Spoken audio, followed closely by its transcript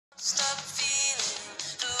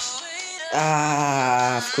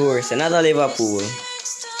Ah, of course, another Liverpool.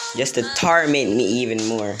 Just to torment me even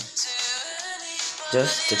more.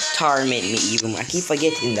 Just to torment me even more. I keep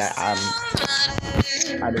forgetting that I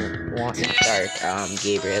don't want to start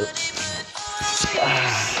Gabriel.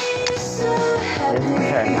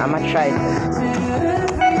 I'ma try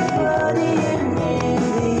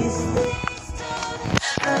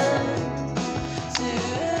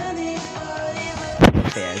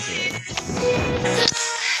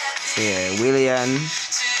William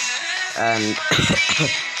and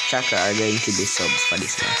Chaka are going to be subs for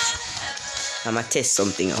this match. I'ma test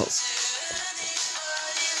something out.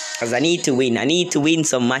 Because I need to win. I need to win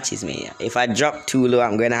some matches, man. If I drop too low,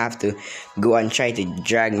 I'm gonna have to go and try to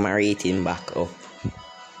drag my rating back up.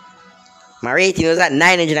 My rating was at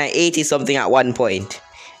 980 something at one point.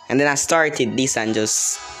 And then I started this and the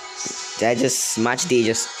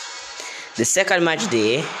second match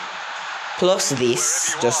day plus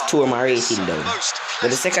this just tore my rating down. But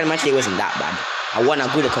the second match day wasn't that bad. I won a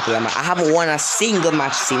good couple of matches. I haven't won a single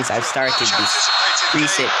match since I've started this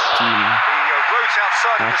preset team. The route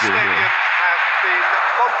outside the stadium have been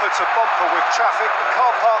bumper to bumper with traffic. The car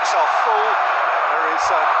parks are full. There is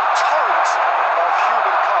a torrent of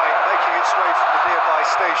humankind making its way from the nearby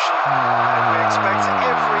station. And we expect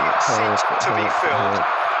every seat to be filled.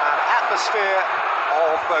 An atmosphere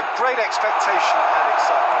of great expectation and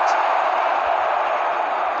excitement.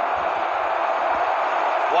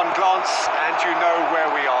 One glance and you know where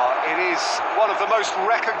we are. It is one of the most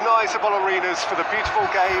recognisable arenas for the beautiful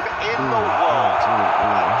game in the world.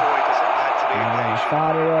 And boy, does it add to the occasion.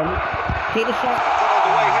 Take the shot. Got on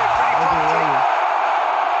the way here pretty promptly.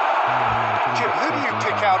 Jim, who do you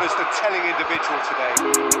pick out as the telling individual today?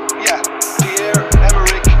 Yeah,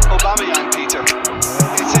 Pierre-Emerick Aubameyang, Peter.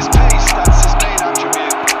 It's his pace that's his main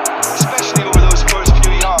attribute, especially over those first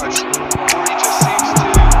few yards, where he just seems to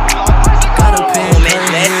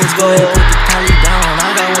Let's go.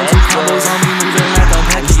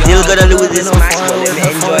 Still gonna lose this match, but let me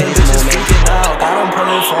enjoy this moment.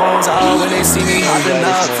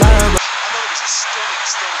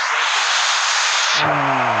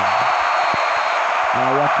 Now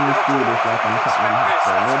watching this do this like I'm cutting my hat,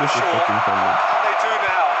 so no disrespecting from me. And they do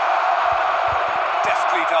now.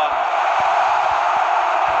 Deftly done.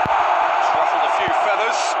 It's ruffled a few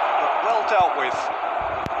feathers, but well dealt with.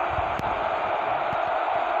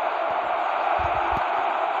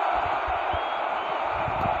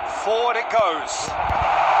 Forward it goes.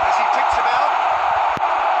 As he picks him out,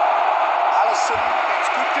 Alisson gets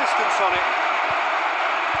good distance on it.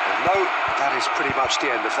 And no, that is pretty much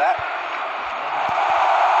the end of that.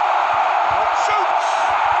 Shoots!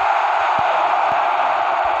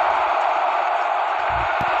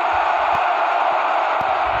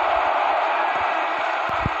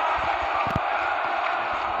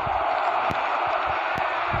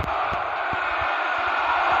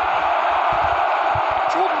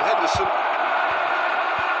 Jordan Henderson.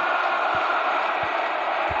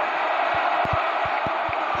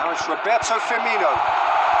 Now it's Roberto Firmino.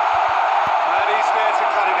 And he's there to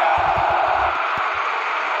cut it out.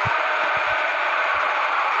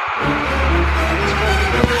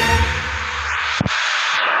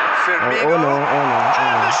 Firmino. Oh no.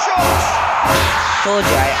 And the shot! Told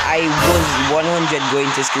you I was 100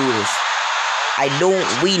 going to screw this. I don't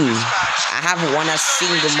win. I haven't won a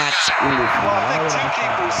single match in this. Well, I think two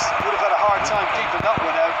keepers would have had a hard time keeping that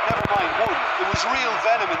one out, never mind one. There was real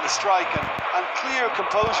venom in the strike and clear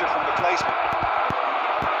composure from the placement.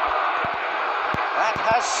 That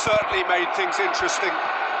has certainly made things interesting.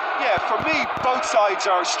 Yeah, for me, both sides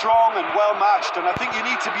are strong and well matched, and I think you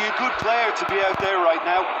need to be a good player to be out there right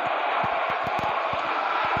now.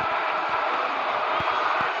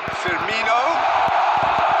 Firmino.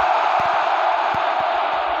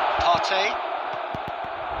 Partey.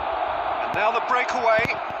 And now the breakaway.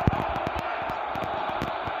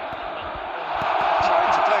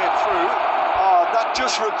 Trying to play it through. That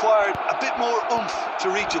just required a bit more oomph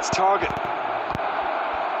to reach its target.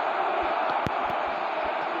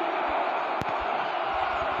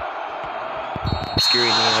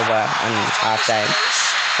 Screwing me over on half time.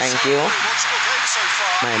 Thank you.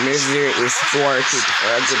 My misery is thwarted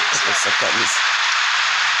for a good couple of seconds.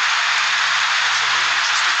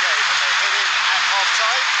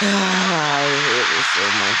 I hate this so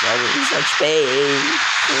much. I'm in such pain.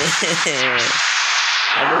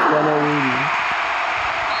 I just wanna win.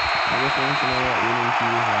 I just want to know what winning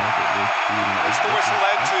feels like at this team. It's the whistle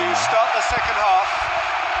then to start the second half.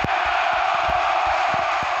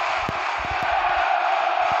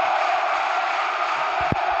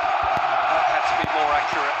 That had to be more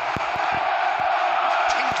accurate.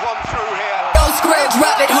 Pinged one through here. squares,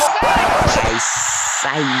 rabbit hole.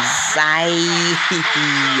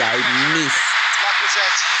 I missed.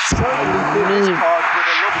 Lacazette. Certainly did his part with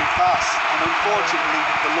a lovely pass, and unfortunately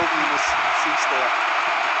the loveliness ceased there.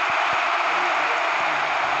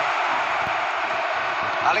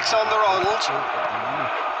 Alexander-Arnold.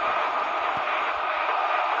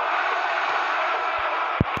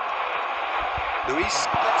 Luis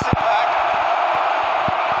gets it back.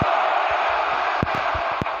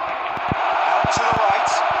 Out to the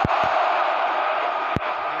right.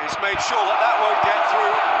 He's made sure that that won't get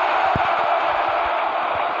through.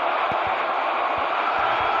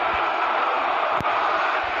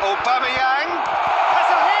 Aubameyang has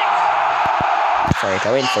a hit.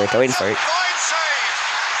 I went for it. Fine save.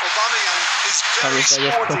 Aubameyang is Probably very say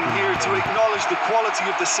yes. Sporting here to acknowledge the quality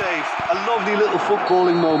of the save. A lovely little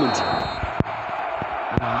footballing moment. To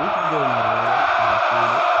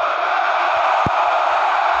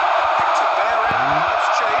Bellerin, let's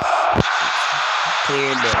chase.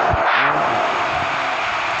 Cleared it.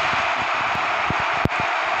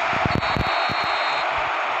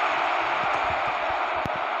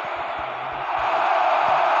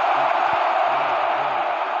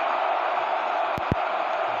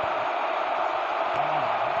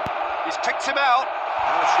 He's picked him out.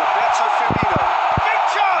 Now it's Roberto Firmino. Big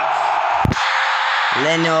chance!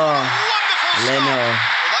 Leno. wonderful Leno. stop. Well,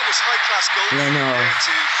 that was high-class goal Leno. there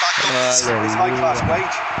to back up this. His high-class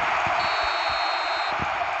wage.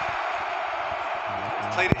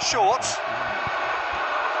 Played it short.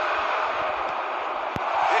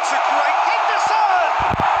 It's a great Henderson!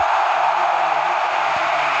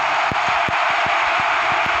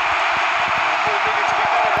 Paul needed to be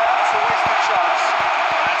better there. It's a wasted chance.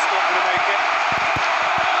 That's not going to make it.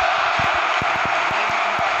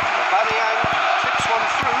 Aubameyang tips one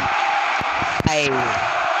through.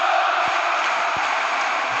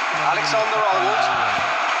 Alexander-Arnold.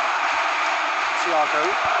 Thiago.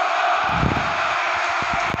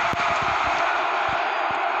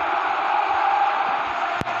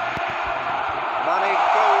 Mane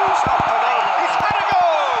goes up and up. He's had a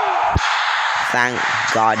goal! Thank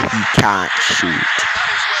God he can't shoot.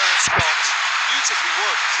 That is where it's got beautifully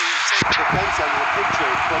worked to take The defence out of the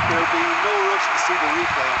picture, but there'll be no rush to see the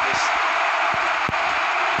replay on this.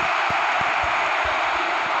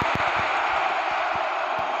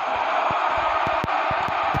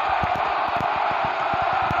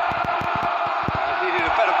 Needed a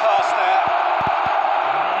better pass there.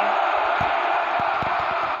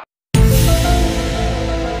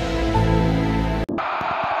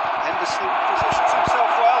 Henderson positions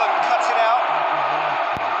himself well and cuts it out.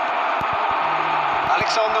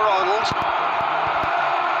 Alexander-Arnold.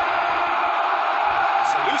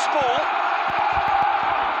 It's a loose ball.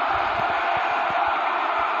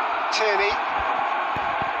 Tierney.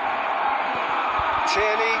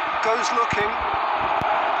 Tierney goes looking.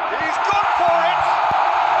 He's gone for it.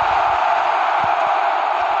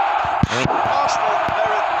 Arsenal,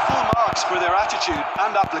 they're at full marks for their attitude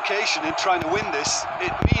and application in trying to win this.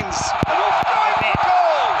 It means an awful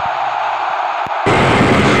Goal!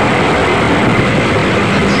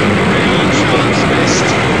 chance missed.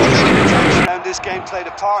 And this game played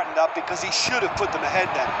a part in that because he should have put them ahead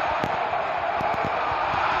then.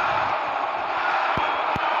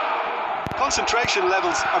 Concentration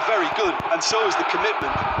levels are very good, and so is the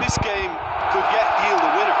commitment. This game could yet yield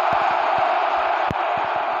a winner.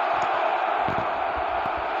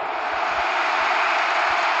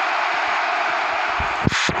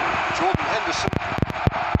 Jordan Henderson.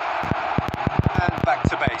 And back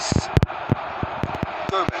to base.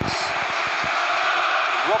 Gomez.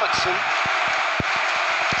 Robertson.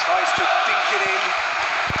 Tries to dink it in.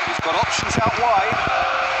 He's got options out wide.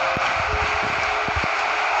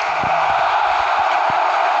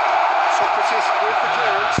 Socrates with the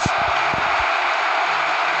clearance.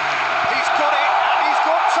 He's got it, and he's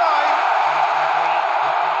got time.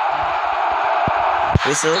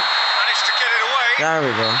 Whistle. Managed to get it away. There we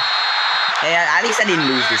go. Hey, at least I didn't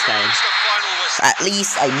lose this time. It's the final whistle. At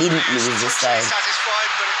least I didn't lose this time. Satisfied,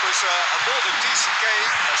 but it was a more than decent game,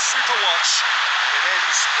 a super watch. It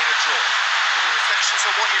ends in a draw. Any reflections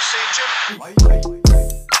on what you've seen, Jim?